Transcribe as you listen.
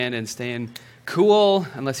and staying cool,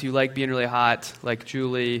 unless you like being really hot, like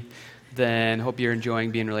Julie, then hope you're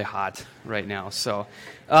enjoying being really hot right now. So,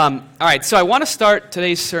 all right, so I want to start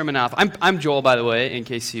today's sermon off. I'm Joel, by the way, in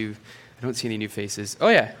case I don't see any new faces. Oh,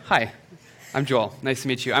 yeah, hi. I'm Joel. Nice to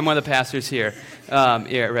meet you. I'm one of the pastors here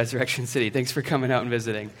at Resurrection City. Thanks for coming out and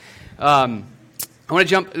visiting. I want to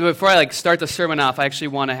jump, before I start the sermon off, I actually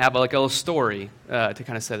want to have a little story to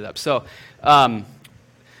kind of set it up. So,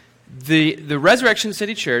 the Resurrection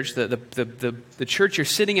City Church, the church you're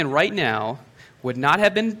sitting in right now, would not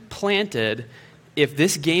have been planted if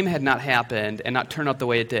this game had not happened and not turned out the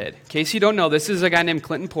way it did. In case you don't know, this is a guy named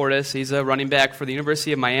Clinton Portis. He's a running back for the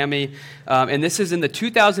University of Miami, and this is in the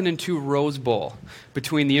 2002 Rose Bowl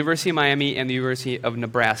between the University of Miami and the University of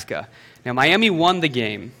Nebraska. Now, Miami won the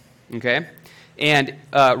game, okay? And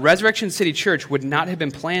Resurrection City Church would not have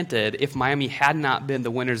been planted if Miami had not been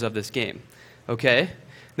the winners of this game, okay?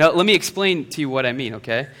 Now, let me explain to you what I mean,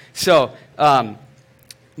 okay? So,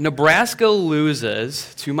 Nebraska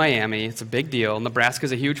loses to Miami. It's a big deal.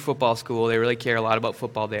 Nebraska's a huge football school. They really care a lot about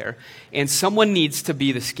football there. And someone needs to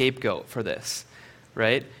be the scapegoat for this,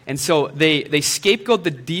 right? And so they scapegoat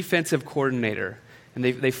the defensive coordinator, and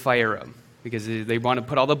they fire him because they want to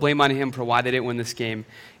put all the blame on him for why they didn't win this game.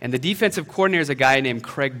 And the defensive coordinator is a guy named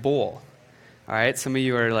Craig Bohl. All right? Some of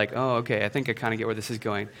you are like, oh, okay, I think I kind of get where this is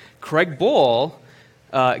going. Craig Bohl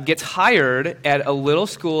gets hired at a little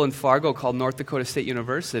school in Fargo called North Dakota State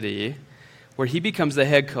University, where he becomes the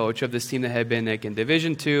head coach of this team that had been in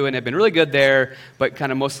Division II and had been really good there, but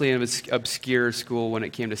kind of mostly in an obscure school when it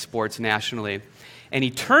came to sports nationally. And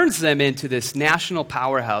he turns them into this national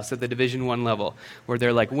powerhouse at the Division I level, where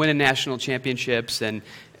they're winning national championships and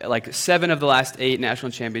 7 of the last 8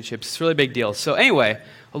 national championships. It's a really big deal. So anyway,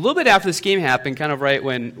 a little bit after this game happened, kind of right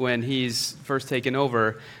when he's first taken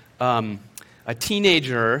over, a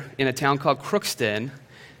teenager in a town called Crookston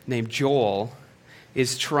named Joel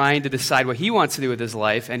is trying to decide what he wants to do with his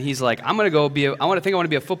life, and he's like, I want to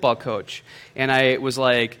be a football coach. And I was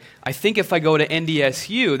like, I think if I go to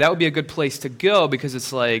NDSU, that would be a good place to go, because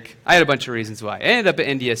it's I had a bunch of reasons why. I ended up at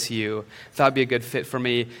NDSU, thought it'd be a good fit for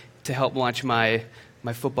me to help launch my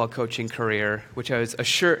football coaching career, which I was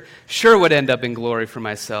sure would end up in glory for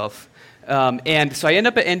myself. And so I end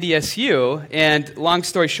up at NDSU, and long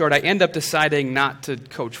story short, I end up deciding not to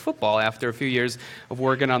coach football after a few years of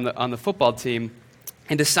working on the football team,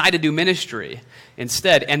 and decide to do ministry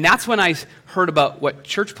instead. And that's when I heard about what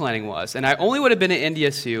church planting was. And I only would have been at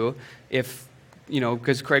NDSU if,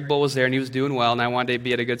 because Craig Bohl was there and he was doing well, and I wanted to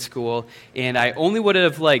be at a good school. And I only would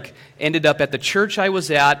have ended up at the church I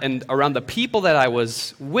was at and around the people that I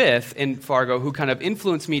was with in Fargo who kind of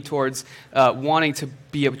influenced me towards wanting to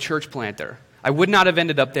be a church planter. I would not have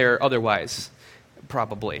ended up there otherwise.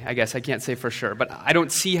 Probably. I guess I can't say for sure, but I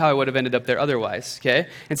don't see how I would have ended up there otherwise, okay?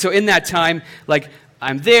 And so in that time,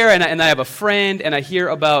 I'm there, and I have a friend, and I hear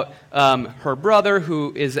about her brother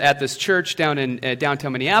who is at this church down in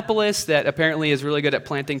downtown Minneapolis that apparently is really good at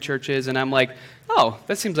planting churches, and I'm like, oh,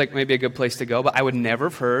 that seems like maybe a good place to go, but I would never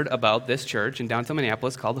have heard about this church in downtown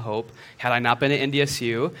Minneapolis called Hope had I not been at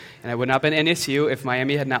NDSU, and I would not have been at NDSU if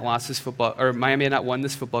Miami had not Miami had not won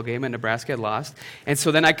this football game and Nebraska had lost. And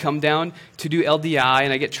so then I come down to do LDI,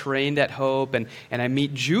 and I get trained at Hope, and I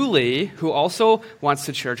meet Julie, who also wants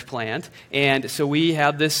to church plant, and so we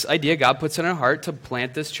have this idea God puts in our heart to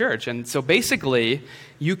plant this church. And so basically,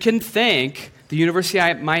 you can thank the University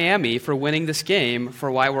of Miami for winning this game for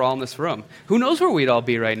why we're all in this room. Who knows where we'd all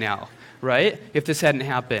be right now, right, if this hadn't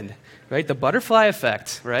happened, right? The butterfly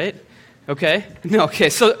effect, right? Okay? No, okay.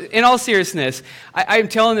 So in all seriousness, I'm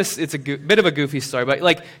telling this, it's a bit of a goofy story,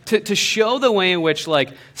 but to show the way in which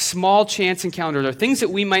small chance encounters or things that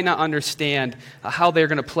we might not understand how they're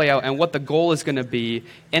going to play out and what the goal is going to be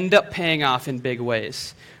end up paying off in big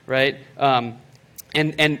ways, right?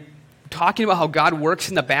 And talking about how God works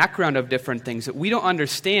in the background of different things that we don't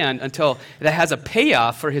understand until that has a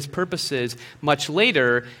payoff for his purposes much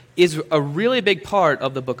later is a really big part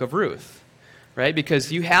of the book of Ruth. Right?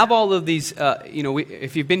 Because you have all of these,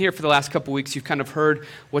 if you've been here for the last couple weeks, you've kind of heard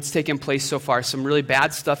what's taken place so far. Some really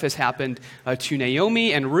bad stuff has happened to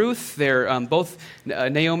Naomi and Ruth. They're both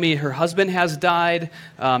Naomi, her husband has died,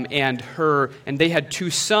 and they had 2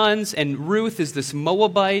 sons. And Ruth is this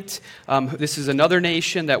Moabite. This is another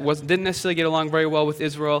nation that didn't necessarily get along very well with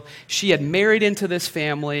Israel. She had married into this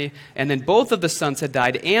family, and then both of the sons had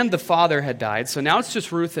died, and the father had died. So now it's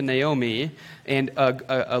just Ruth and Naomi, and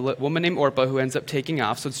a woman named Orpah who ends up taking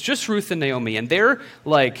off. So it's just Ruth and Naomi, and they're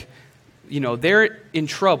they're in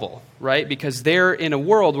trouble, right? Because they're in a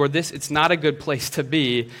world where it's not a good place to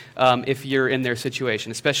be if you're in their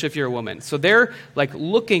situation, especially if you're a woman. So they're like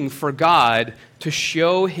looking for God to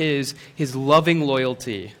show his loving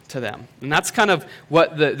loyalty to them. And that's kind of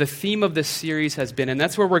what the theme of this series has been, and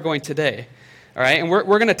that's where we're going today. All right, and we're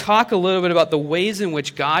going to talk a little bit about the ways in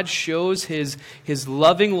which God shows his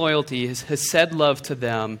loving loyalty, his hesed love to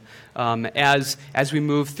them as we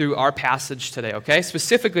move through our passage today, okay?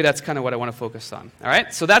 Specifically, that's kind of what I want to focus on, all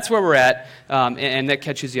right? So that's where we're at, and that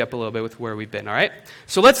catches you up a little bit with where we've been, all right?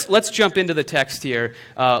 So let's jump into the text here.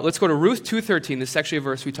 Let's go to Ruth 2:13. This is actually a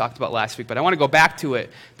verse we talked about last week, but I want to go back to it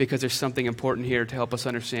because there's something important here to help us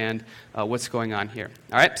understand what's going on here,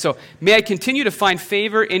 all right? So, may I continue to find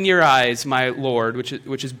favor in your eyes, my Lord,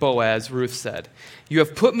 which is Boaz, Ruth said. You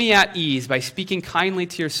have put me at ease by speaking kindly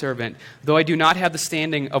to your servant, though I do not have the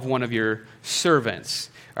standing of one of your servants.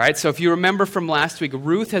 All right, so if you remember from last week,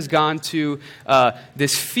 Ruth has gone to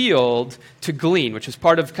this field to glean, which is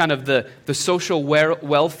part of kind of the social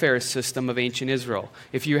welfare system of ancient Israel.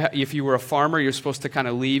 If you were a farmer, you're supposed to kind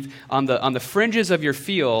of leave on the fringes of your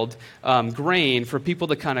field grain for people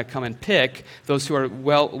to kind of come and pick, those who are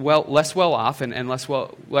less well off and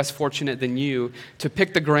less fortunate than you, to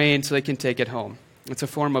pick the grain so they can take it home. It's a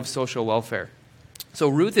form of social welfare. So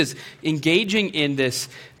Ruth is engaging in this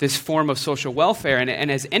form of social welfare and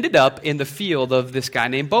has ended up in the field of this guy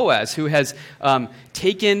named Boaz, who has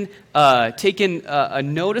taken a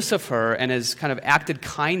notice of her and has kind of acted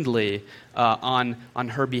kindly on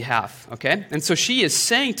her behalf. Okay, and so she is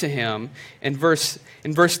saying to him in verse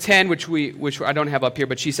 10, which I don't have up here,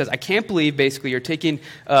 but she says, "I can't believe basically you're taking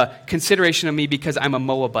consideration of me because I'm a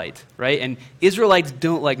Moabite, right? And Israelites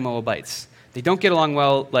don't like Moabites." They don't get along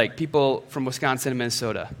well like people from Wisconsin and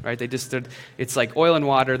Minnesota, right? It's like oil and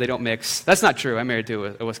water, they don't mix. That's not true. I'm married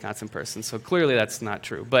to a Wisconsin person, so clearly that's not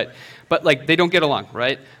true. But like they don't get along,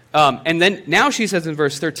 right? And then now she says in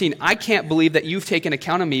verse 13, I can't believe that you've taken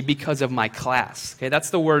account of me because of my class. Okay, that's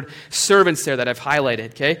the word servants there that I've highlighted,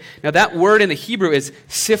 okay? Now that word in the Hebrew is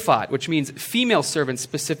sifat, which means female servant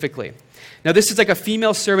specifically. Now this is like a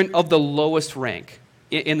female servant of the lowest rank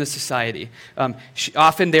in the society.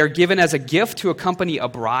 Often they're given as a gift to accompany a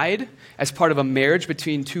bride as part of a marriage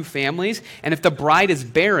between two families. And if the bride is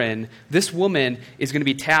barren, this woman is going to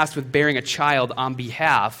be tasked with bearing a child on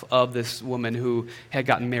behalf of this woman who had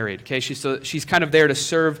gotten married. Okay, she's kind of there to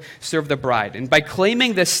serve the bride. And by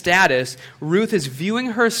claiming this status, Ruth is viewing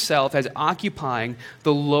herself as occupying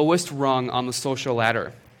the lowest rung on the social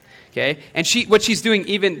ladder. Okay, and what she's doing,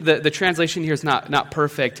 even the translation here is not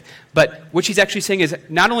perfect, but what she's actually saying is,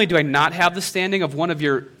 not only do I not have the standing of one of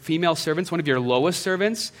your female servants, one of your lowest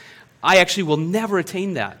servants, I actually will never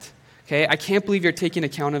attain that. Okay, I can't believe you're taking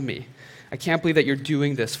account of me. I can't believe that you're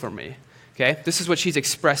doing this for me. Okay, this is what she's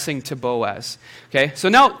expressing to Boaz. Okay, so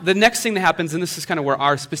now the next thing that happens, and this is kind of where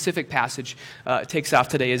our specific passage takes off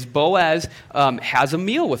today, is Boaz has a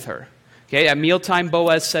meal with her. Okay, at mealtime,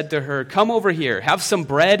 Boaz said to her, come over here, have some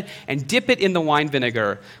bread, and dip it in the wine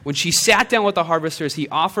vinegar. When she sat down with the harvesters, he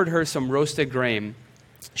offered her some roasted grain.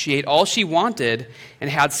 She ate all she wanted and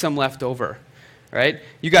had some left over. Right?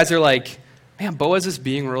 You guys are like, man, Boaz is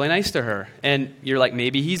being really nice to her. And you're like,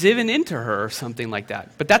 maybe he's even into her or something like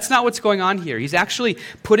that. But that's not what's going on here. He's actually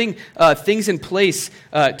putting things in place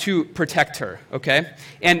to protect her, okay?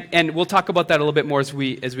 And we'll talk about that a little bit more as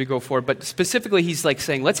we go forward. But specifically, he's like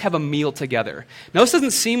saying, let's have a meal together. Now, this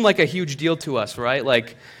doesn't seem like a huge deal to us, right?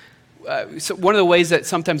 Like, so one of the ways that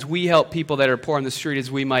sometimes we help people that are poor on the street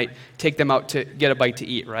is we might take them out to get a bite to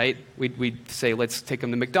eat, right? We'd say, let's take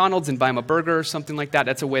them to McDonald's and buy them a burger or something like that.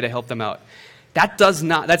 That's a way to help them out. That's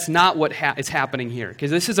not what is happening here, because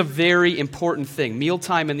this is a very important thing.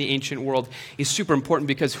 Mealtime in the ancient world is super important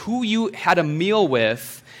because who you had a meal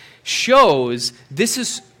with shows this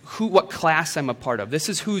is what class I'm a part of. This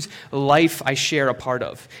is whose life I share a part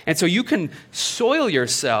of. And so you can soil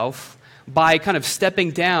yourself by kind of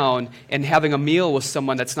stepping down and having a meal with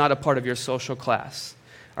someone that's not a part of your social class.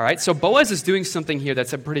 All right, so Boaz is doing something here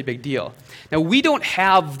that's a pretty big deal. Now, we don't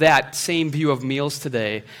have that same view of meals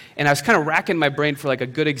today, and I was kind of racking my brain for like a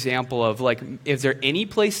good example of like, is there any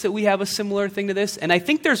place that we have a similar thing to this? And I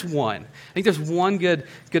think there's one. I think there's one good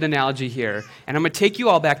analogy here, and I'm going to take you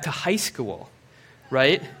all back to high school,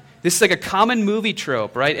 right? This is like a common movie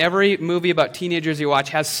trope, right? Every movie about teenagers you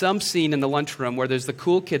watch has some scene in the lunchroom where there's the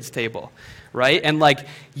cool kids table, right? And like,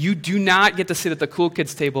 you do not get to sit at the cool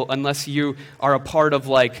kids table unless you are a part of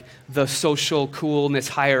like the social coolness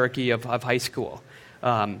hierarchy of high school.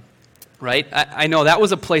 right? I know that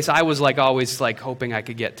was a place I was like always like hoping I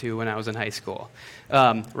could get to when I was in high school,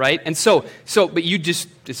 right? And but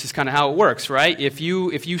this is kind of how it works, right? If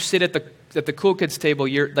you sit at the cool kids table,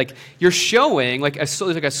 you're showing like a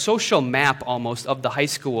social map almost of the high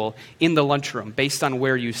school in the lunchroom based on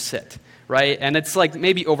where you sit, right? And it's like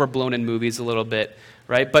maybe overblown in movies a little bit,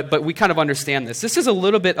 right? But we kind of understand this. This is a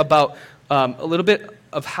little bit about a little bit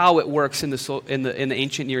of how it works in the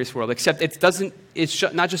ancient Near East world. Except it's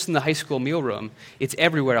not just in the high school meal room. It's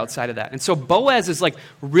everywhere outside of that. And so Boaz is like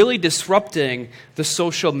really disrupting the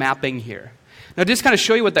social mapping here. Now, just kind of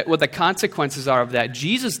show you what the consequences are of that.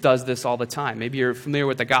 Jesus does this all the time. Maybe you're familiar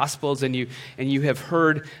with the Gospels and you have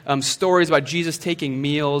heard stories about Jesus taking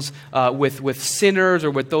meals with sinners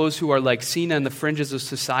or with those who are like seen on the fringes of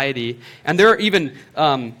society. And there are even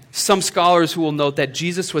some scholars who will note that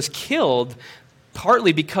Jesus was killed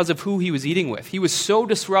partly because of who he was eating with. He was so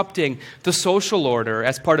disrupting the social order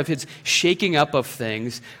as part of his shaking up of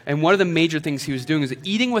things. And one of the major things he was doing is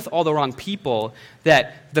eating with all the wrong people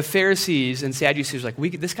that the Pharisees and Sadducees were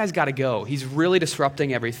like, this guy's got to go. He's really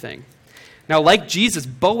disrupting everything. Now, like Jesus,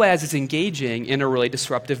 Boaz is engaging in a really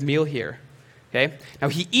disruptive meal here. Okay? Now,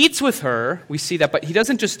 he eats with her. We see that. But he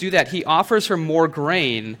doesn't just do that. He offers her more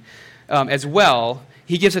grain as well.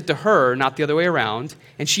 He gives it to her, not the other way around,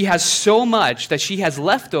 and she has so much that she has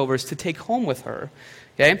leftovers to take home with her,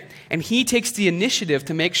 okay? And he takes the initiative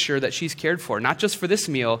to make sure that she's cared for, not just for this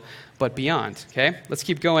meal, but beyond, okay? Let's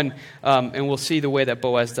keep going, and we'll see the way that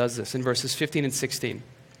Boaz does this in verses 15 and 16.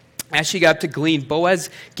 As she got up to glean, Boaz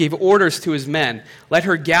gave orders to his men. Let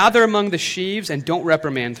her gather among the sheaves and don't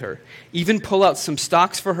reprimand her. Even pull out some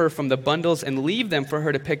stalks for her from the bundles and leave them for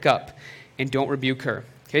her to pick up, and don't rebuke her.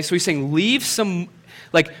 Okay, so he's saying leave some...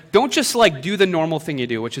 don't just do the normal thing you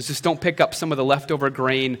do, which is just don't pick up some of the leftover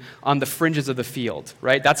grain on the fringes of the field,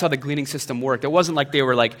 right? That's how the gleaning system worked. It wasn't like they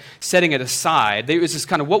were setting it aside. It was just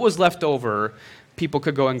kind of what was left over, people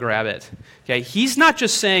could go and grab it. Okay, he's not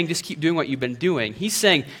just saying just keep doing what you've been doing. He's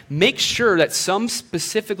saying make sure that some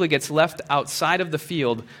specifically gets left outside of the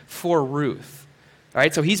field for Ruth. All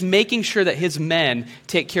right, so he's making sure that his men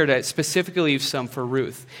take care to specifically leave some for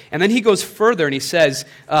Ruth. And then he goes further and he says,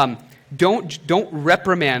 Don't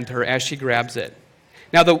reprimand her as she grabs it.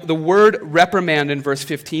 Now, the word reprimand in verse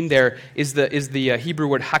 15 there is the Hebrew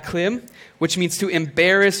word haklim, which means to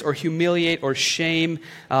embarrass or humiliate or shame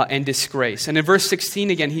and disgrace. And in verse 16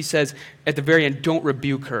 again, he says at the very end, don't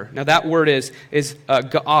rebuke her. Now, that word is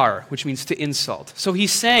ga'ar, which means to insult. So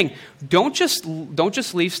he's saying, don't just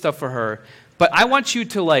leave stuff for her, but I want you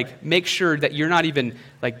to make sure that you're not even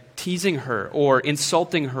teasing her or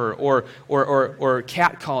insulting her or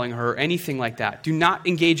catcalling her or anything like that. Do not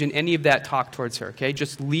engage in any of that talk towards her, okay?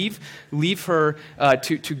 Just leave her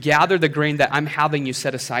to gather the grain that I'm having you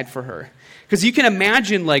set aside for her. Because you can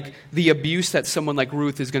imagine the abuse that someone like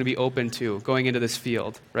Ruth is going to be open to going into this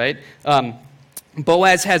field, right?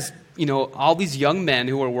 Boaz has all these young men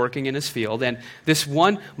who are working in his field, and this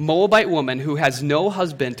one Moabite woman who has no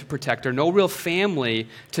husband to protect her, no real family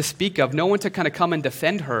to speak of, no one to kind of come and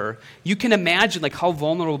defend her. You can imagine how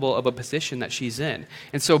vulnerable of a position that she's in.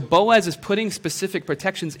 And so Boaz is putting specific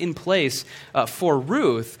protections in place for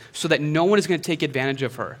Ruth so that no one is going to take advantage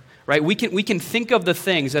of her. Right? We can think of the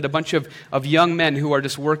things that a bunch of young men who are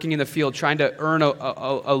just working in the field trying to earn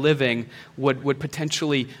a living would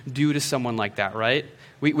potentially do to someone like that, right?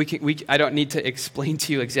 I don't need to explain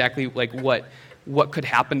to you exactly what could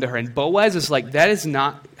happen to her. And Boaz is that is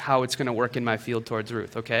not how it's going to work in my field towards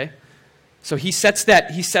Ruth, okay? So he sets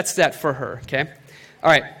that for her, okay?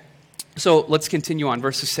 All right. So let's continue on,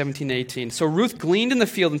 verses 17 to 18. So Ruth gleaned in the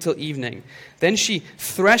field until evening. Then she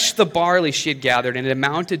threshed the barley she had gathered, and it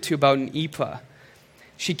amounted to about an ephah.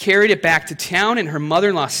 She carried it back to town, and her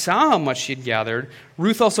mother-in-law saw how much she had gathered.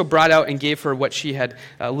 Ruth also brought out and gave her what she had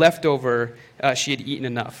left over. She had eaten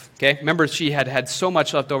enough. Okay, remember she had so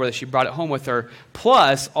much left over that she brought it home with her,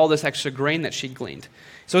 plus all this extra grain that she gleaned.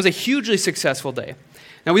 So it was a hugely successful day.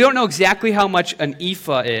 Now, we don't know exactly how much an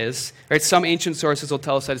ephah is. Right? Some ancient sources will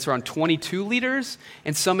tell us that it's around 22 liters,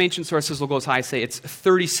 and some ancient sources will go as high as say it's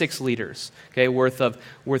 36 liters, okay, worth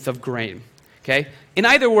of grain. Okay, in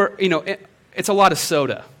either way, it's a lot of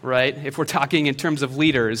soda, right? If we're talking in terms of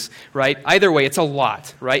liters, right? Either way, it's a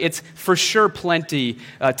lot, right? It's for sure plenty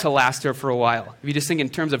to last her for a while. If you just think in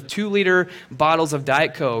terms of 2-liter bottles of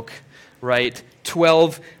Diet Coke, right?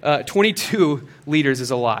 22 liters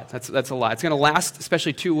is a lot. That's a lot. It's going to last,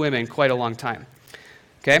 especially 2 women, quite a long time.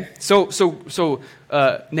 Okay? So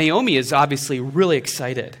Naomi is obviously really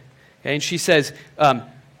excited. Okay? And she says,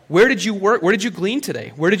 where did you work? Where did you glean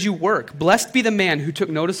today? Where did you work? Blessed be the man who took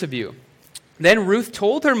notice of you. Then Ruth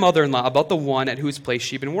told her mother-in-law about the one at whose place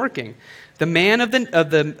she'd been working. The name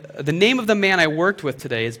of the man I worked with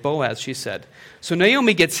today is Boaz, she said. So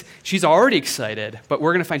Naomi she's already excited, but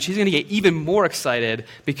we're going to find she's going to get even more excited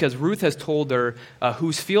because Ruth has told her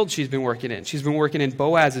whose field she's been working in. She's been working in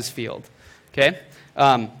Boaz's field. Okay?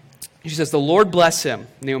 She says, "The Lord bless him,"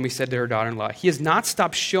 Naomi said to her daughter-in-law. "He has not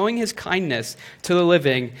stopped showing his kindness to the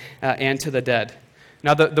living and to the dead."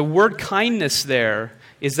 Now, the word kindness there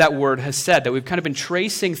is that word hesed that we've kind of been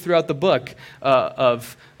tracing throughout the book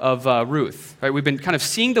of Ruth. Right? We've been kind of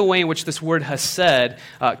seeing the way in which this word hesed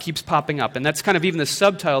keeps popping up. And that's kind of even the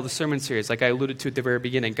subtitle of the sermon series, like I alluded to at the very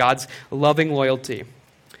beginning, God's loving loyalty.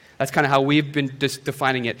 That's kind of how we've been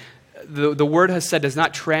defining it. The word hesed does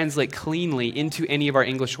not translate cleanly into any of our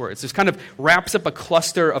English words. This kind of wraps up a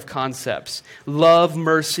cluster of concepts. Love,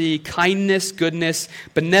 mercy, kindness, goodness,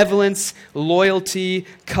 benevolence, loyalty,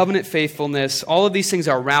 covenant faithfulness. All of these things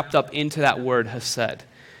are wrapped up into that word hesed.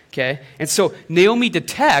 Okay? And so Naomi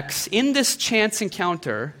detects in this chance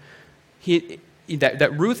encounter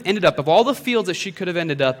that Ruth ended up, of all the fields that she could have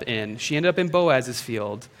ended up in, she ended up in Boaz's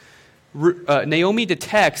field. Naomi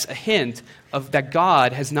detects a hint of that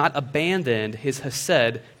God has not abandoned his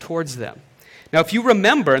hesed towards them. Now, if you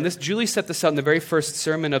remember, and Julie set this out in the very first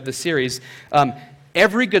sermon of the series,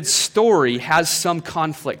 every good story has some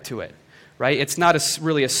conflict to it, right? It's not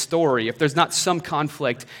really a story if there's not some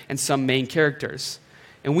conflict and some main characters.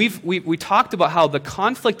 And we talked about how the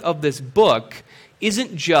conflict of this book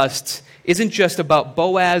isn't just about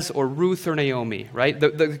Boaz or Ruth or Naomi, right?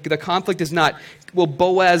 The conflict is not, will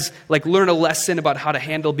Boaz learn a lesson about how to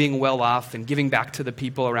handle being well off and giving back to the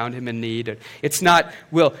people around him in need? It's not,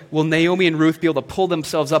 will Naomi and Ruth be able to pull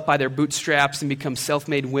themselves up by their bootstraps and become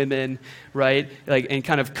self-made women, right? And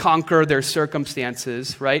kind of conquer their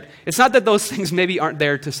circumstances, right? It's not that those things maybe aren't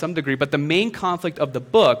there to some degree, but the main conflict of the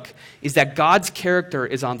book is that God's character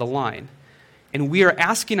is on the line. And we are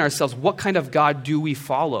asking ourselves, what kind of God do we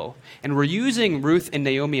follow? And we're using Ruth and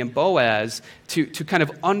Naomi and Boaz to kind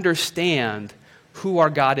of understand who our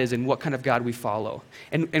God is and what kind of God we follow.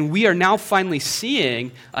 And we are now finally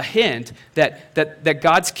seeing a hint that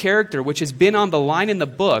God's character, which has been on the line in the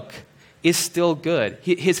book, is still good.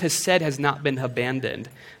 His hesed has not been abandoned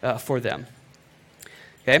for them.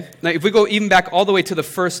 Okay? Now, if we go even back all the way to the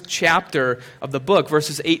first chapter of the book,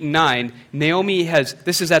 verses 8 and 9,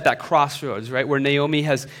 this is at that crossroads, right, where Naomi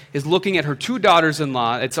is looking at her two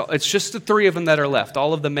daughters-in-law. It's just the three of them that are left.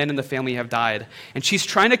 All of the men in the family have died. And she's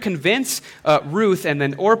trying to convince Ruth and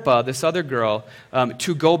then Orpah, this other girl,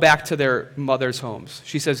 to go back to their mother's homes.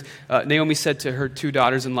 She says, Naomi said to her two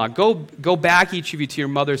daughters-in-law, go back, each of you, to your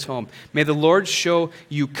mother's home. May the Lord show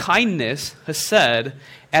you kindness, hesed,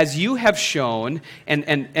 as you have shown, and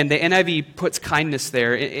the NIV puts kindness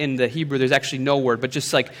there. In the Hebrew, there's actually no word, but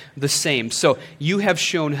just like the same. So, you have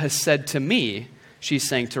shown hesed to me, she's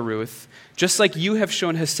saying to Ruth. Just like you have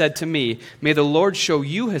shown hesed to me, may the Lord show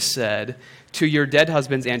you hesed to your dead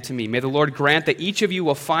husbands and to me. May the Lord grant that each of you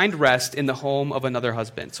will find rest in the home of another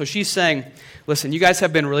husband. So she's saying, listen, you guys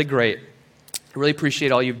have been really great. I really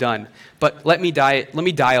appreciate all you've done, but let me die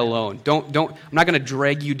alone. I'm not going to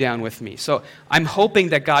drag you down with me. So I'm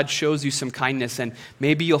hoping that God shows you some kindness and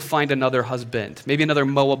maybe you'll find another husband, maybe another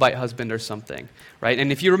Moabite husband or something, right?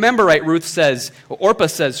 And if you remember right, Orpah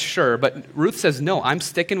says, sure, but Ruth says, no, I'm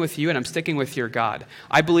sticking with you and I'm sticking with your God.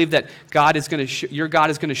 I believe that your God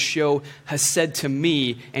is going to show hesed to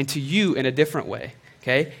me and to you in a different way,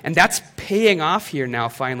 okay? And that's paying off here now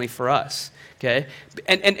finally for us. Okay,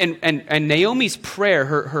 and Naomi's prayer,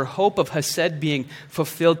 her hope of hesed being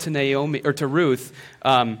fulfilled to Naomi or to Ruth,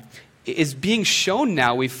 is being shown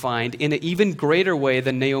now. We find in an even greater way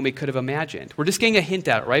than Naomi could have imagined. We're just getting a hint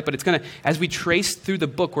at it, right? But it's going to, as we trace through the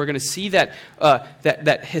book, we're going to see that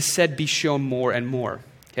hesed be shown more and more.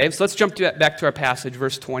 Okay, so let's jump back to our passage,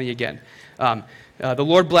 verse 20 again. The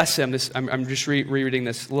Lord bless him. I'm just rereading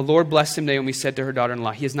this. The Lord bless him, Naomi said to her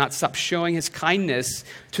daughter-in-law. He has not stopped showing his kindness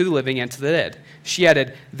to the living and to the dead. She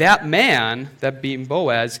added, that man, that being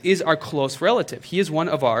Boaz, is our close relative. He is one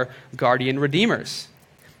of our guardian redeemers.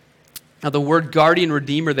 Now the word guardian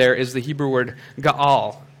redeemer there is the Hebrew word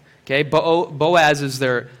ga'al. Okay, Boaz is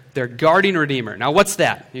their guardian redeemer. Now what's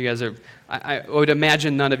that? You guys are... I would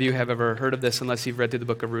imagine none of you have ever heard of this unless you've read through the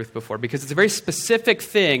book of Ruth before, because it's a very specific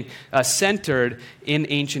thing centered in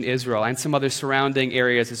ancient Israel and some other surrounding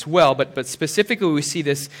areas as well, but specifically we see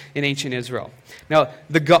this in ancient Israel. Now,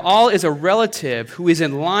 the Ga'al is a relative who is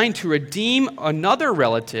in line to redeem another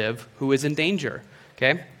relative who is in danger.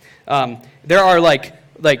 Okay, there are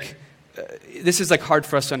this is like hard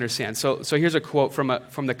for us to understand. So here's a quote from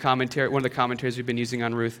the commentary, one of the commentaries we've been using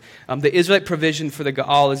on Ruth. The Israelite provision for the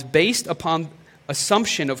Gaal is based upon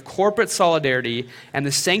assumption of corporate solidarity and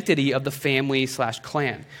the sanctity of the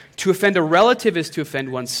family/clan. To offend a relative is to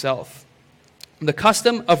offend oneself. The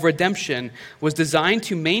custom of redemption was designed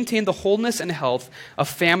to maintain the wholeness and health of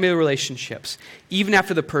family relationships, even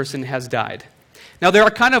after the person has died. Now, there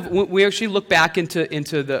are we actually look back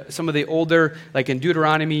into some of the older, like in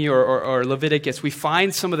Deuteronomy or Leviticus, we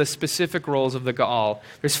find some of the specific roles of the Gaal.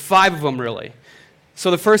 There's 5 of them, really. So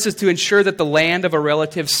the first is to ensure that the land of a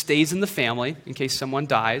relative stays in the family in case someone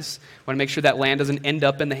dies. Want to make sure that land doesn't end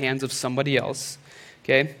up in the hands of somebody else.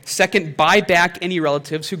 Okay. Second, buy back any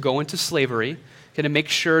relatives who go into slavery. Okay, to make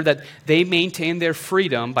sure that they maintain their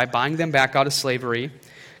freedom by buying them back out of slavery.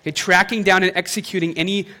 Okay, tracking down and executing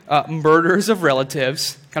any murders of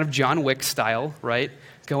relatives, kind of John Wick style, right?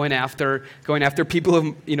 Going after people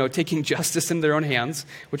who, taking justice in their own hands,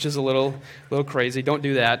 which is a little crazy. Don't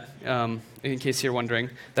do that. In case you're wondering,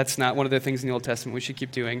 that's not one of the things in the Old Testament we should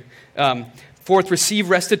keep doing. Fourth,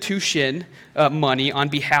 receive restitution money on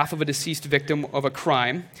behalf of a deceased victim of a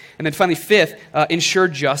crime. And then finally, fifth, ensure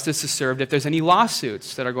justice is served if there's any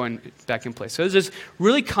lawsuits that are going back in place. So there's this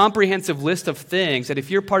really comprehensive list of things that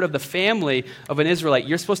if you're part of the family of an Israelite,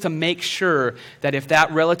 you're supposed to make sure that if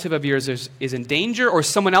that relative of yours is in danger or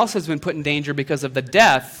someone else has been put in danger because of the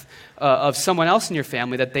death of someone else in your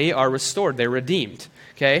family, that they are restored, they're redeemed.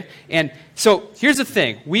 Okay? And so here's the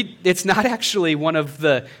thing. It's not actually one of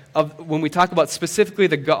when we talk about specifically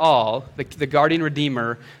the Gaal, the guardian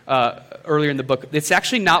redeemer, earlier in the book, it's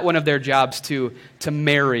actually not one of their jobs to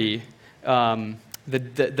marry the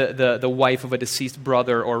wife of a deceased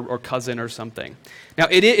brother or cousin or something. Now,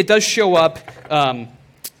 it does show up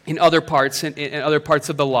in other parts in other parts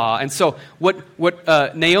of the law. And so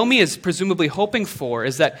what Naomi is presumably hoping for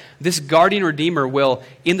is that this guardian redeemer will,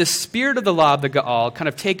 in the spirit of the law of the Gaal, kind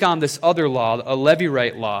of take on this other law, a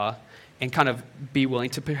Levirate law, and kind of be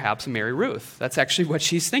willing to perhaps marry Ruth. That's actually what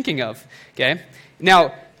she's thinking of. Okay?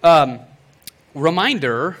 Now,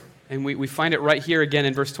 reminder, and we find it right here again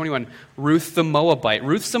in verse 21, Ruth the Moabite.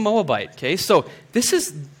 Ruth's the Moabite. Okay? So this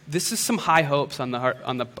is some high hopes on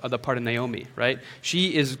the part of Naomi, right?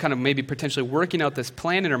 She is kind of maybe potentially working out this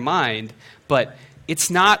plan in her mind, but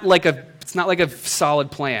it's not like a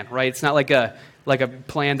solid plan, right? It's not like a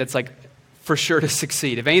plan that's like for sure to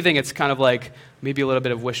succeed. If anything, it's kind of like maybe a little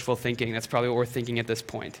bit of wishful thinking. That's probably what we're thinking at this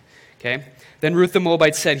point. Okay? Then Ruth the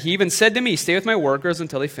Moabite said, "He even said to me, 'Stay with my workers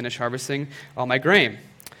until they finish harvesting all my grain.'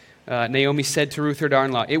 Naomi said to Ruth, her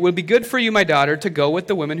daughter-in-law, 'It would be good for you, my daughter, to go with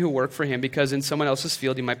the women who work for him, because in someone else's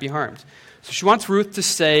field you might be harmed.' So she wants Ruth to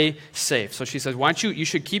stay safe. So she says, you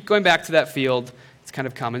should keep going back to that field. It's kind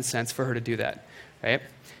of common sense for her to do that. Right?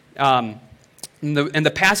 And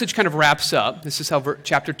the passage kind of wraps up. This is how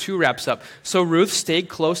chapter 2 wraps up. So Ruth stayed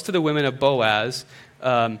close to the women of Boaz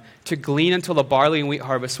to glean until the barley and wheat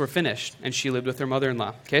harvests were finished, and she lived with her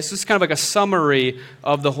mother-in-law. Okay, so this is kind of like a summary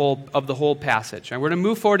of the whole passage. And we're going to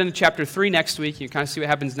move forward into chapter 3 next week. You can kind of see what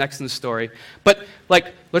happens next in the story. But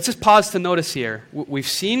let's just pause to notice here. We've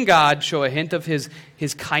seen God show a hint of his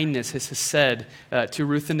kindness, his hesed, to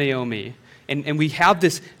Ruth and Naomi. And we have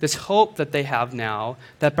this hope that they have now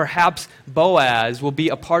that perhaps Boaz will be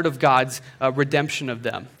a part of God's redemption of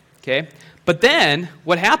them. Okay? But then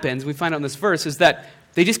what happens, we find out in this verse, is that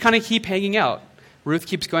they just kind of keep hanging out. Ruth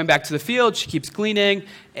keeps going back to the field. She keeps gleaning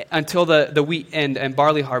until the wheat and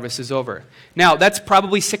barley harvest is over. Now, that's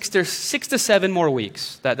probably 6 to 7 more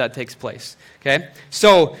weeks that takes place. Okay?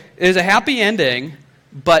 So there's a happy ending,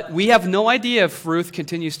 but we have no idea if Ruth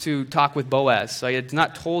continues to talk with Boaz. So it's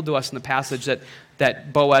not told to us in the passage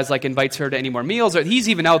that Boaz invites her to any more meals, or he's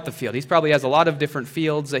even out the field. He probably has a lot of different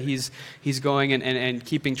fields that he's going and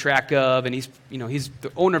keeping track of, and he's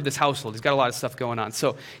the owner of this household. He's got a lot of stuff going on.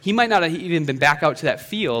 So he might not have even been back out to that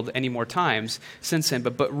field any more times since then,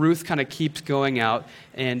 but Ruth kind of keeps going out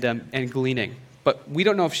and gleaning. But we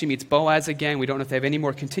don't know if she meets Boaz again. We don't know if they have any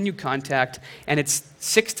more continued contact. And it's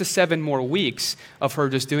 6 to 7 more weeks of her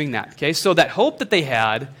just doing that. Okay, so that hope that they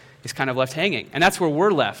had is kind of left hanging. And that's where we're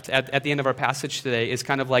left at the end of our passage today, is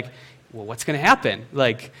kind of like, well, what's going to happen?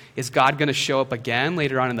 Is God going to show up again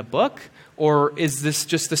later on in the book? Or is this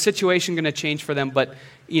just the situation going to change for them, but,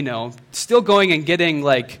 still going and getting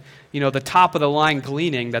the top of the line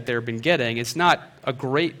gleaning that they've been getting? It's not a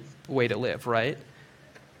great way to live, right?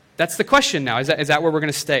 That's the question now. Is that where we're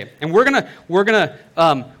going to stay? And we're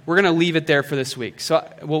gonna leave it there for this week. So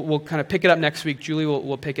we'll kind of pick it up next week. Julie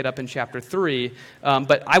will pick it up in chapter 3.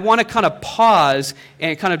 But I want to kind of pause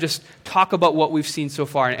and kind of just talk about what we've seen so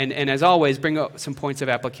far. And as always, bring up some points of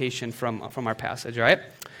application from our passage. All right.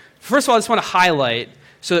 First of all, I just want to highlight,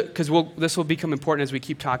 because this will become important as we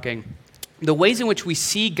keep talking, the ways in which we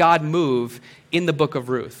see God move in the book of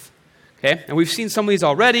Ruth. Okay? And we've seen some of these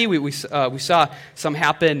already. We saw some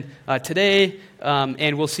happen today,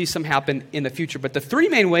 and we'll see some happen in the future. But the three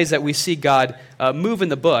main ways that we see God move in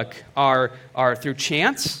the book are through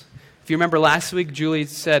chance. If you remember last week, Julie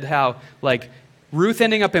said how, like, Ruth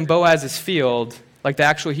ending up in Boaz's field, like the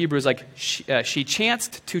actual Hebrew is like, she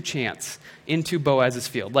chanced to chance into Boaz's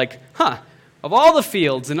field. Like, of all the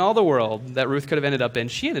fields in all the world that Ruth could have ended up in,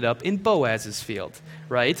 she ended up in Boaz's field,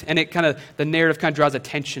 right? And the narrative kind of draws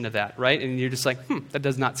attention to that, right? And you're just like, that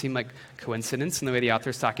does not seem like coincidence in the way the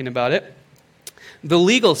author's talking about it. The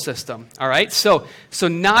legal system, all right? So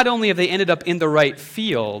not only have they ended up in the right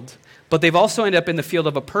field, but they've also ended up in the field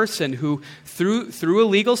of a person who, through a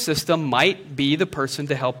legal system, might be the person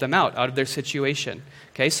to help them out of their situation.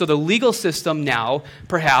 Okay, so the legal system now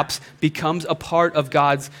perhaps becomes a part of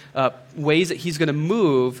God's ways that he's going to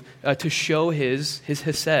move to show his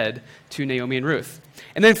hesed to Naomi and Ruth.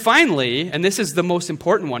 And then finally, and this is the most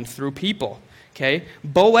important one, through people. Okay,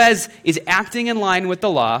 Boaz is acting in line with the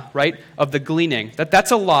law, right, of the gleaning. That's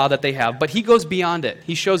a law that they have, but he goes beyond it.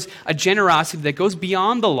 He shows a generosity that goes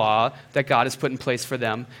beyond the law that God has put in place for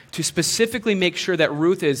them to specifically make sure that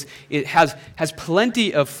Ruth has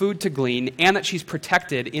plenty of food to glean and that she's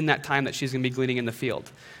protected in that time that she's going to be gleaning in the field.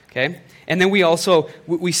 Okay, and then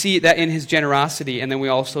we see that in his generosity, and then we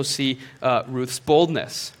also see Ruth's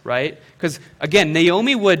boldness, right? Because again,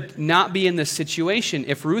 Naomi would not be in this situation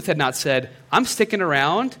if Ruth had not said, "I'm sticking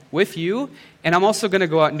around with you, and I'm also going to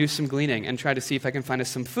go out and do some gleaning and try to see if I can find us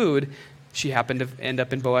some food." She happened to end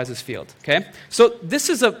up in Boaz's field. Okay, so this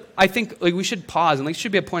is I think we should pause, and it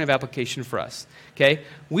should be a point of application for us. Okay,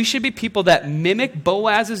 we should be people that mimic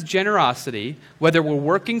Boaz's generosity, whether we're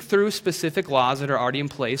working through specific laws that are already in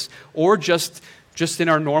place, or just in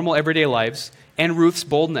our normal everyday lives, and Ruth's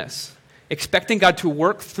boldness, expecting God to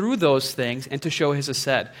work through those things and to show his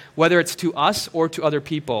hesed. Whether it's to us or to other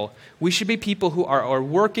people, we should be people who are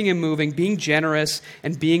working and moving, being generous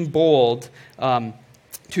and being bold,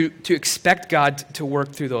 to expect God to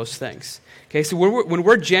work through those things. Okay, so when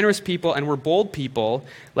we're generous people and we're bold people,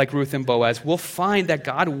 like Ruth and Boaz, we'll find that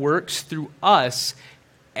God works through us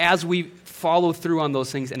as we follow through on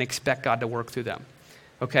those things and expect God to work through them.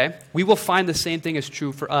 Okay? We will find the same thing is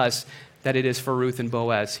true for us that it is for Ruth and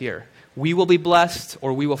Boaz here. We will be blessed,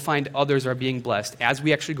 or we will find others are being blessed as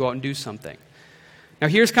we actually go out and do something. Now,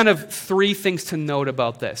 here's kind of three things to note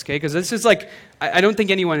about this, okay? Because this is like, I don't think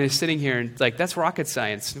anyone is sitting here and like, that's rocket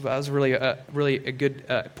science. Well, that was really a good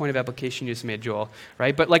point of application you just made, Joel,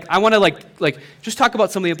 right? But like, I want to like just talk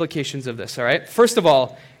about some of the implications of this, all right? First of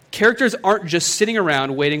all, characters aren't just sitting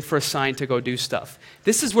around waiting for a sign to go do stuff.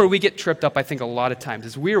 This is where we get tripped up, I think, a lot of times,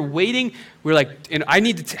 is we're waiting, we're like, and I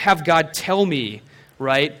need to have God tell me,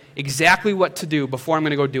 right, exactly what to do before I'm going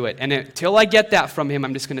to go do it. And until I get that from him,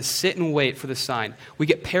 I'm just going to sit and wait for the sign. We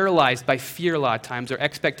get paralyzed by fear a lot of times, or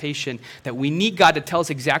expectation that we need God to tell us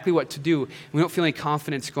exactly what to do. We don't feel any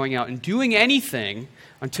confidence going out and doing anything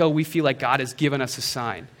until we feel like God has given us a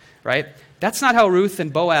sign, right? That's not how Ruth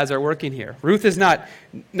and Boaz are working here. Ruth is not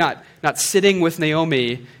sitting with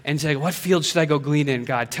Naomi and saying, "What field should I go glean in,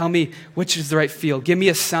 God? Tell me which is the right field. Give me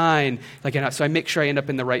a sign." So I make sure I end up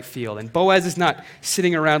in the right field. And Boaz is not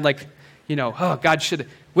sitting around like, "Oh, God,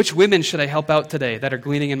 which women should I help out today that are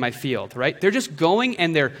gleaning in my field?" Right? They're just going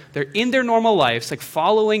and they're in their normal lives, like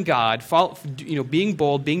following God, being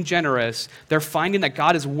bold, being generous. They're finding that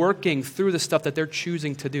God is working through the stuff that they're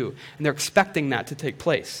choosing to do, and they're expecting that to take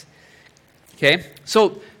place. Okay,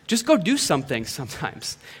 so just go do something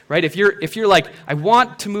sometimes, right? If you're like, I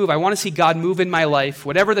want to move, I want to see God move in my life,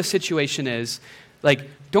 whatever the situation is, like,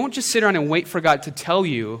 don't just sit around and wait for God to tell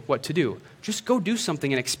you what to do. Just go do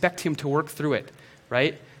something and expect him to work through it,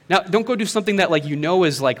 right? Now, don't go do something that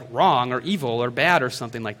is like wrong or evil or bad or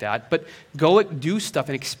something like that, but go do stuff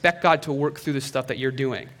and expect God to work through the stuff that you're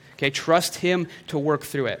doing. Okay, trust him to work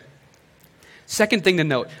through it. Second thing to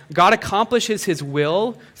note, God accomplishes his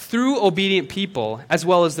will through obedient people as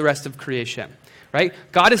well as the rest of creation, right?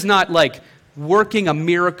 God is not like working a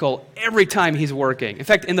miracle every time he's working. In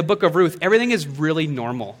fact, in the book of Ruth, everything is really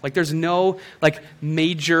normal. Like there's no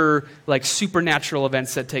major supernatural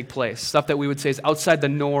events that take place, stuff that we would say is outside the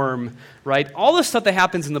norm, right? All the stuff that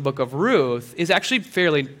happens in the book of Ruth is actually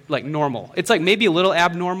fairly normal. It's maybe a little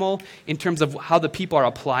abnormal in terms of how the people are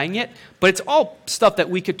applying it, but it's all stuff that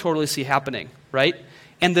we could totally see happening, right?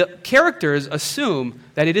 And the characters assume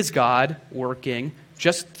that it is God working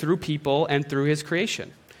just through people and through his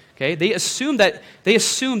creation. Okay? They assume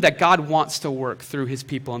that God wants to work through his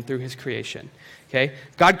people and through his creation. Okay?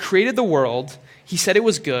 God created the world. He said it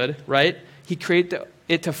was good, right? He created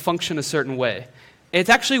it to function a certain way. It's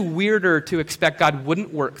actually weirder to expect God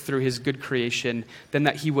wouldn't work through his good creation than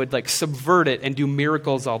that he would like subvert it and do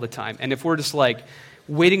miracles all the time. And if we're just like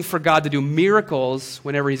waiting for God to do miracles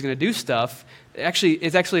whenever he's going to do stuff,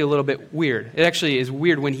 it's actually a little bit weird. It actually is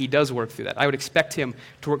weird when he does work through that. I would expect him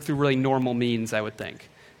to work through really normal means, I would think.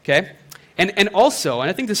 Okay? And also, and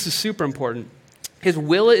I think this is super important, his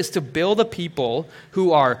will is to build a people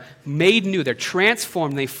who are made new. They're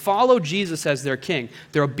transformed. They follow Jesus as their king.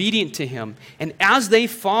 They're obedient to him. And as they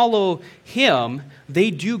follow him,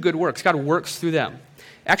 they do good works. God works through them.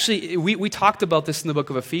 Actually, we talked about this in the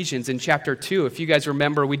book of Ephesians in chapter 2. If you guys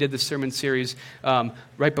remember, we did the sermon series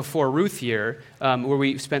right before Ruth here, where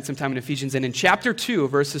we spent some time in Ephesians. And in chapter 2,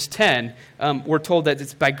 verses 10, we're told that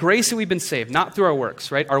it's by grace that we've been saved, not through our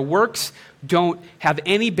works, right? Our works don't have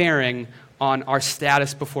any bearing on our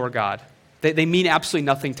status before God. They mean absolutely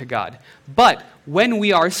nothing to God. But when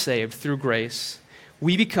we are saved through grace,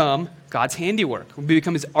 we become God's handiwork. We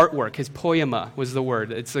become his artwork. His poema was the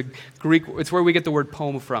word. It's a Greek. It's where we get the word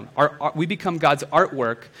poem from. We become God's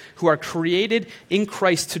artwork who are created in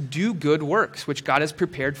Christ to do good works, which God has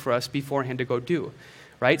prepared for us beforehand to go do.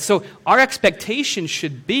 Right? So our expectation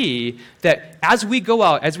should be that as we go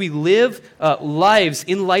out, as we live lives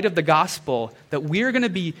in light of the gospel, that we're going to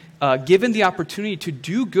be given the opportunity to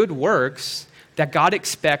do good works that God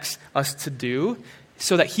expects us to do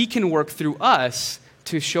so that he can work through us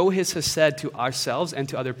to show his hesed to ourselves and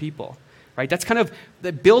to other people. Right? That's kind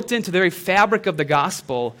of built into the very fabric of the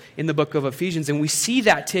gospel in the book of Ephesians, and we see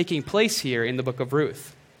that taking place here in the book of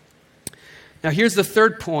Ruth. Now, here's the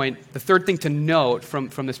third point, the third thing to note from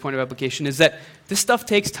this point of application is that this stuff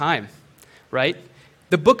takes time, right?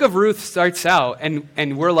 The book of Ruth starts out,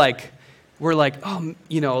 and we're like, oh,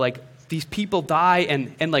 like these people die,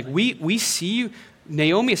 and like we see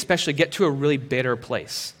Naomi especially get to a really bitter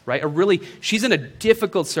place, right? She's in a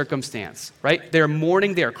difficult circumstance, right? They're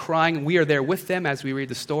mourning, they're crying, we are there with them as we read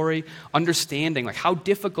the story, understanding like how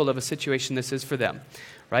difficult of a situation this is for them.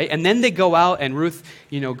 Right? And then they go out, and Ruth,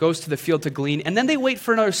 goes to the field to glean, and then they wait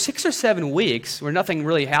for another 6 or 7 weeks where nothing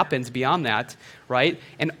really happens beyond that, right?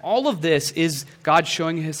 And all of this is God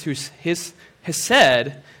showing his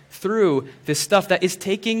hesed through this stuff that is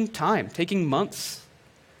taking time, taking months,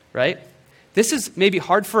 right? This is maybe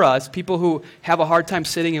hard for us, people who have a hard time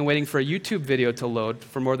sitting and waiting for a YouTube video to load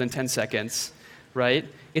for more than 10 seconds, right?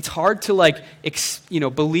 It's hard to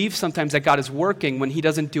believe sometimes that God is working when he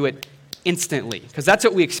doesn't do it instantly, because that's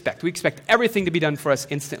what we expect. We expect everything to be done for us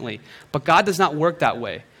instantly. But God does not work that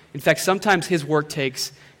way. In fact, sometimes his work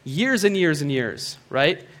takes years and years and years,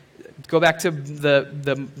 right? Go back to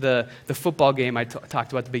the football game I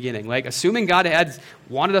talked about at the beginning. Like, assuming God had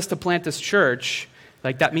wanted us to plant this church,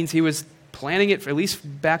 like that means he was planning it for at least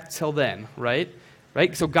back till then, right?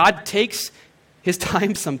 Right? So God takes his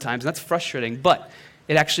time sometimes, and that's frustrating, but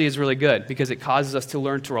it actually is really good because it causes us to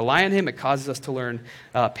learn to rely on him. It causes us to learn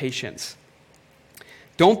patience.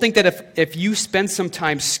 Don't think that if you spend some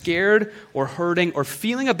time scared or hurting or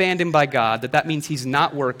feeling abandoned by God, that means he's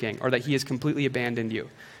not working or that he has completely abandoned you.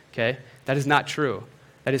 Okay? That is not true.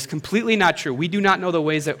 That is completely not true. We do not know the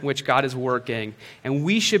ways in which God is working, and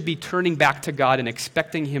we should be turning back to God and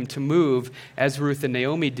expecting him to move as Ruth and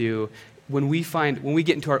Naomi do when we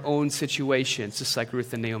get into our own situations, just like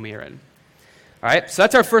Ruth and Naomi are in. All right, so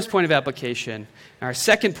that's our first point of application. And our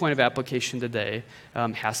second point of application today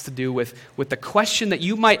has to do with the question that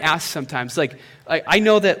you might ask sometimes. Like I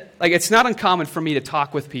know that it's not uncommon for me to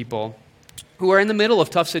talk with people who are in the middle of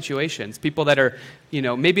tough situations, people that are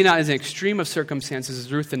maybe not as extreme of circumstances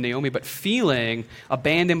as Ruth and Naomi, but feeling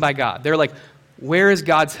abandoned by God. They're like, where is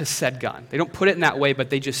God's hesed gone? They don't put it in that way, but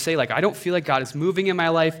they just say I don't feel like God is moving in my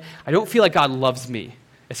life. I don't feel like God loves me.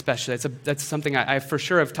 Especially, that's something I for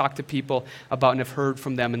sure have talked to people about and have heard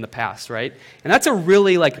from them in the past, right? And that's a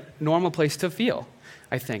really normal place to feel,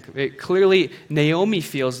 I think. Clearly, Naomi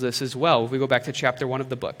feels this as well if we go back to chapter 1 of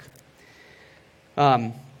the book.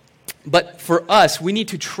 But for us, we need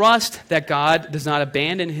to trust that God does not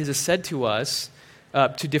abandon his hesed to us,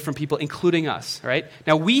 to different people, including us, right?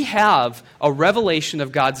 Now, we have a revelation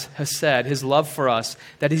of God's hesed, his love for us,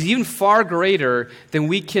 that is even far greater than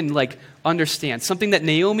we can, understand. Something that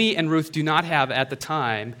Naomi and Ruth do not have at the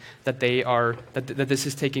time that that this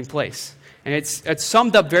is taking place. And it's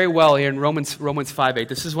summed up very well here in Romans 5:8.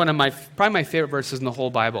 This is one of probably my favorite verses in the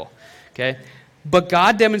whole Bible, okay? But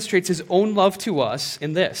God demonstrates his own love to us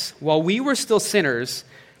in this. While we were still sinners,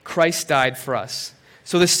 Christ died for us.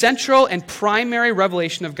 So the central and primary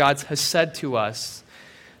revelation of God's hesed to us,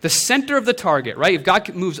 the center of the target, right? If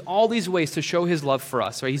God moves all these ways to show his love for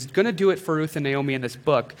us, right? He's going to do it for Ruth and Naomi in this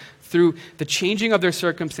book through the changing of their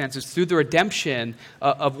circumstances, through the redemption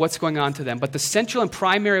of what's going on to them. But the central and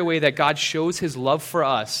primary way that God shows his love for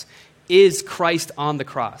us is Christ on the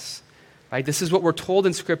cross, right? This is what we're told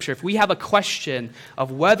in Scripture. If we have a question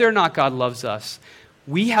of whether or not God loves us,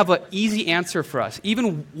 we have an easy answer for us.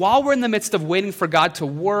 Even while we're in the midst of waiting for God to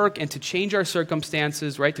work and to change our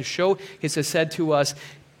circumstances, right, to show his hesed to us,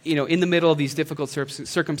 in the middle of these difficult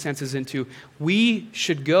circumstances we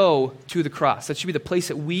should go to the cross. That should be the place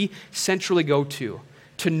that we centrally go to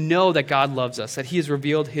know that God loves us, that he has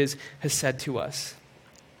revealed his hesed to us.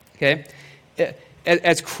 Okay?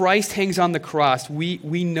 As Christ hangs on the cross,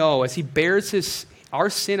 we know, as he bears our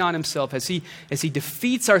sin on himself, as he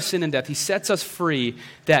defeats our sin and death, he sets us free,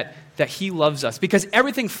 that he loves us. Because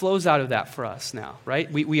everything flows out of that for us now,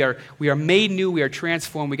 right? We are made new, we are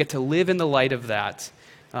transformed, we get to live in the light of that.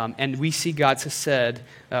 And we see God's hesed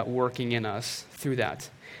working in us through that.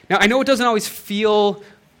 Now, I know it doesn't always feel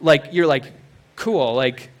like you're like, cool,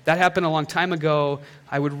 like that happened a long time ago.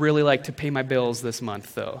 I would really like to pay my bills this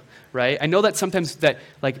month, though, right? I know that sometimes that,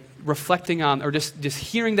 like, reflecting on or just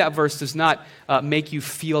hearing that verse does not make you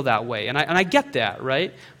feel that way. And I get that,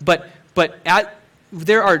 right? But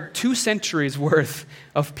there are 2 centuries worth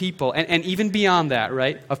of people, and even beyond that,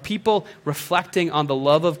 right, of people reflecting on the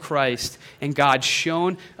love of Christ and God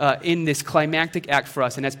shown in this climactic act for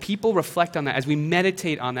us. And as people reflect on that, as we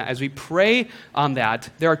meditate on that, as we pray on that,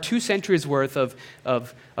 there are 2 centuries worth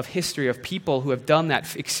of history of people who have done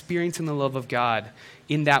that, experiencing the love of God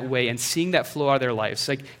in that way and seeing that flow out of their lives,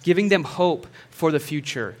 like giving them hope for the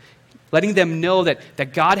future. Letting them know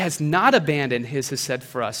that God has not abandoned his hesed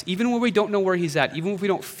for us. Even when we don't know where he's at, even if we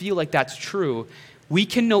don't feel like that's true, we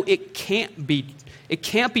can know it can't be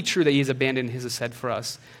true that he has abandoned his hesed for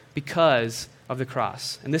us because of the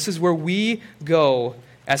cross. And this is where we go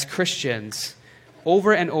as Christians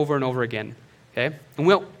over and over and over again. Okay? And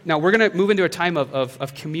now we're going to move into a time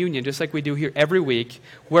of communion, just like we do here every week,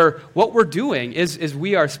 where what we're doing is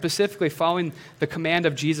we are specifically following the command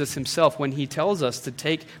of Jesus himself when he tells us to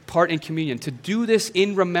take part in communion, to do this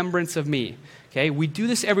in remembrance of me. Okay? We do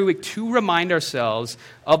this every week to remind ourselves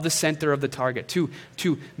of the center of the target,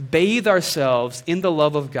 to bathe ourselves in the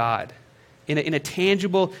love of God, in a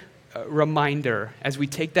tangible reminder as we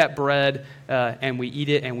take that bread and we eat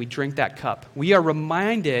it and we drink that cup. We are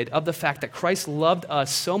reminded of the fact that Christ loved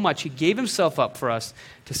us so much, he gave himself up for us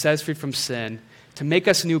to set us free from sin, to make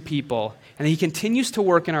us new people, and he continues to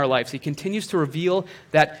work in our lives. He continues to reveal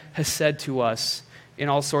that hesed to us in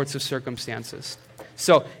all sorts of circumstances.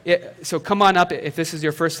 So come on up if this is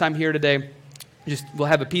your first time here today. We'll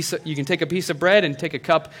have you can take a piece of bread and take a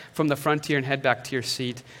cup from the front here and head back to your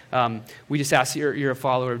seat. We just ask you're a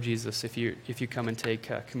follower of Jesus if you come and take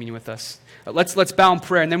communion with us. Let's bow in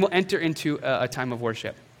prayer, and then we'll enter into a time of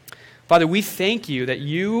worship. Father, we thank you that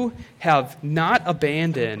you have not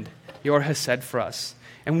abandoned your hesed for us.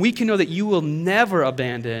 And we can know that you will never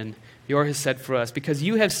abandon your hesed for us, because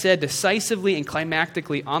you have said decisively and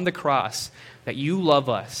climactically on the cross that you love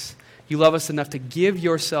us. You love us enough to give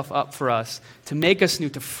yourself up for us, to make us new,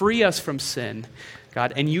 to free us from sin,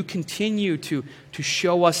 God. And you continue to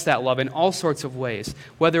show us that love in all sorts of ways,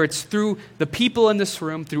 whether it's through the people in this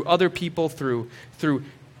room, through other people, through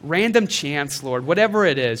random chance, Lord, whatever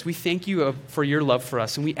it is. We thank you for your love for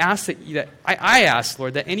us. And we ask I ask,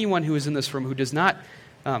 Lord, that anyone who is in this room who does not,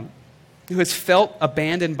 who has felt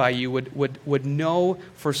abandoned by you would know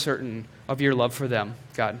for certain of your love for them,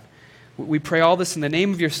 God. We pray all this in the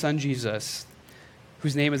name of your Son, Jesus,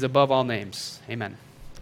 whose name is above all names. Amen.